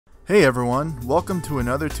Hey everyone, welcome to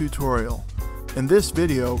another tutorial. In this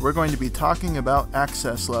video, we're going to be talking about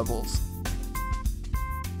access levels.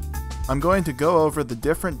 I'm going to go over the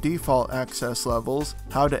different default access levels,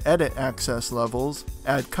 how to edit access levels,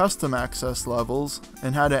 add custom access levels,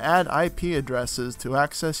 and how to add IP addresses to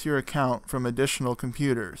access your account from additional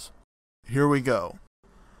computers. Here we go.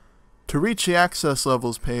 To reach the access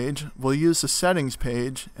levels page, we'll use the settings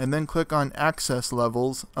page and then click on access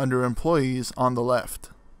levels under employees on the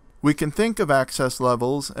left. We can think of access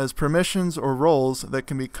levels as permissions or roles that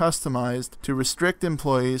can be customized to restrict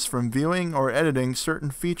employees from viewing or editing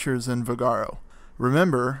certain features in Vagaro.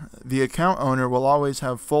 Remember, the account owner will always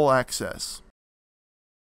have full access.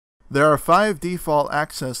 There are 5 default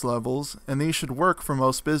access levels, and these should work for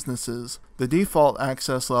most businesses. The default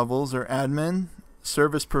access levels are admin,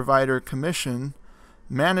 service provider commission,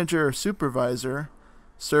 manager or supervisor,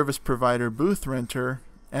 service provider booth renter,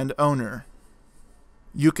 and owner.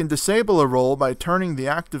 You can disable a role by turning the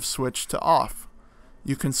active switch to off.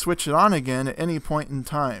 You can switch it on again at any point in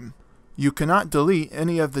time. You cannot delete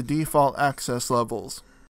any of the default access levels.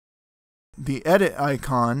 The edit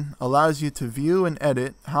icon allows you to view and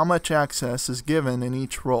edit how much access is given in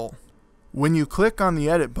each role. When you click on the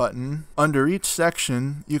edit button, under each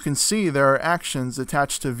section, you can see there are actions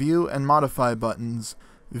attached to view and modify buttons.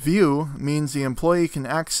 View means the employee can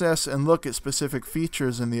access and look at specific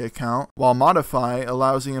features in the account, while Modify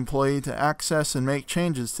allows the employee to access and make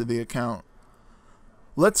changes to the account.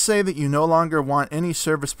 Let's say that you no longer want any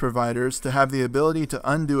service providers to have the ability to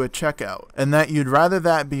undo a checkout, and that you'd rather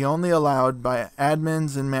that be only allowed by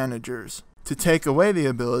admins and managers. To take away the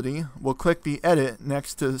ability, we'll click the Edit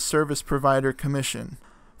next to Service Provider Commission.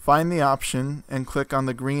 Find the option and click on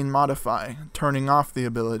the green Modify, turning off the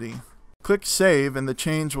ability. Click Save and the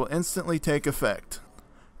change will instantly take effect.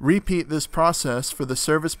 Repeat this process for the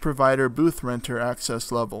Service Provider Booth Renter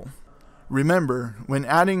access level. Remember, when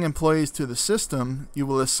adding employees to the system, you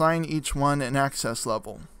will assign each one an access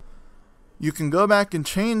level. You can go back and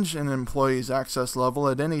change an employee's access level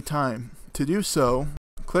at any time. To do so,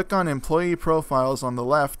 click on Employee Profiles on the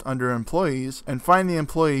left under Employees and find the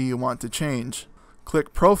employee you want to change.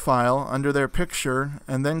 Click Profile under their picture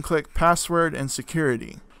and then click Password and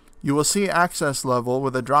Security. You will see access level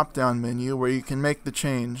with a drop-down menu where you can make the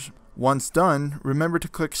change. Once done, remember to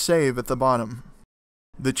click Save at the bottom.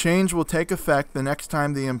 The change will take effect the next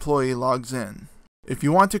time the employee logs in. If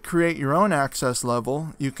you want to create your own access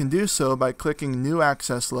level, you can do so by clicking New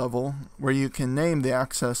Access Level, where you can name the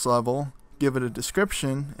access level, give it a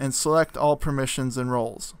description, and select all permissions and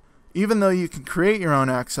roles. Even though you can create your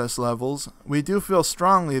own access levels, we do feel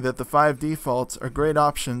strongly that the 5 defaults are great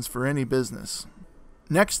options for any business.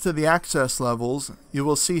 Next to the access levels, you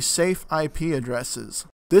will see safe IP addresses.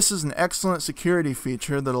 This is an excellent security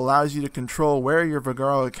feature that allows you to control where your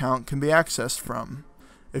Vagaro account can be accessed from.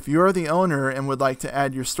 If you are the owner and would like to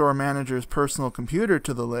add your store manager's personal computer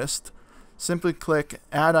to the list, simply click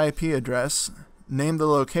Add IP Address, name the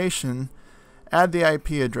location, add the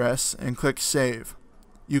IP address, and click Save.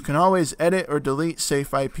 You can always edit or delete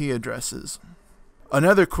safe IP addresses.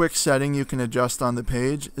 Another quick setting you can adjust on the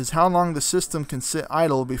page is how long the system can sit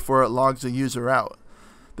idle before it logs a user out.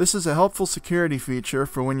 This is a helpful security feature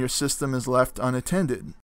for when your system is left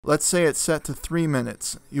unattended. Let's say it's set to 3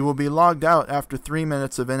 minutes. You will be logged out after 3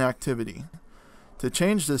 minutes of inactivity. To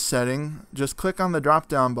change this setting, just click on the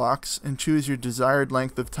drop-down box and choose your desired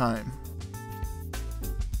length of time.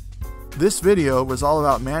 This video was all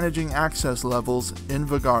about managing access levels in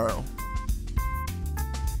Vagaro.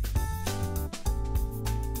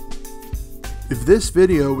 If this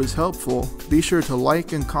video was helpful, be sure to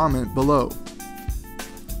like and comment below.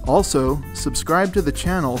 Also, subscribe to the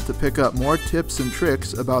channel to pick up more tips and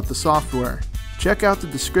tricks about the software. Check out the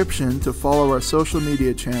description to follow our social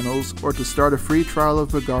media channels or to start a free trial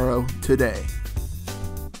of Vagaro today.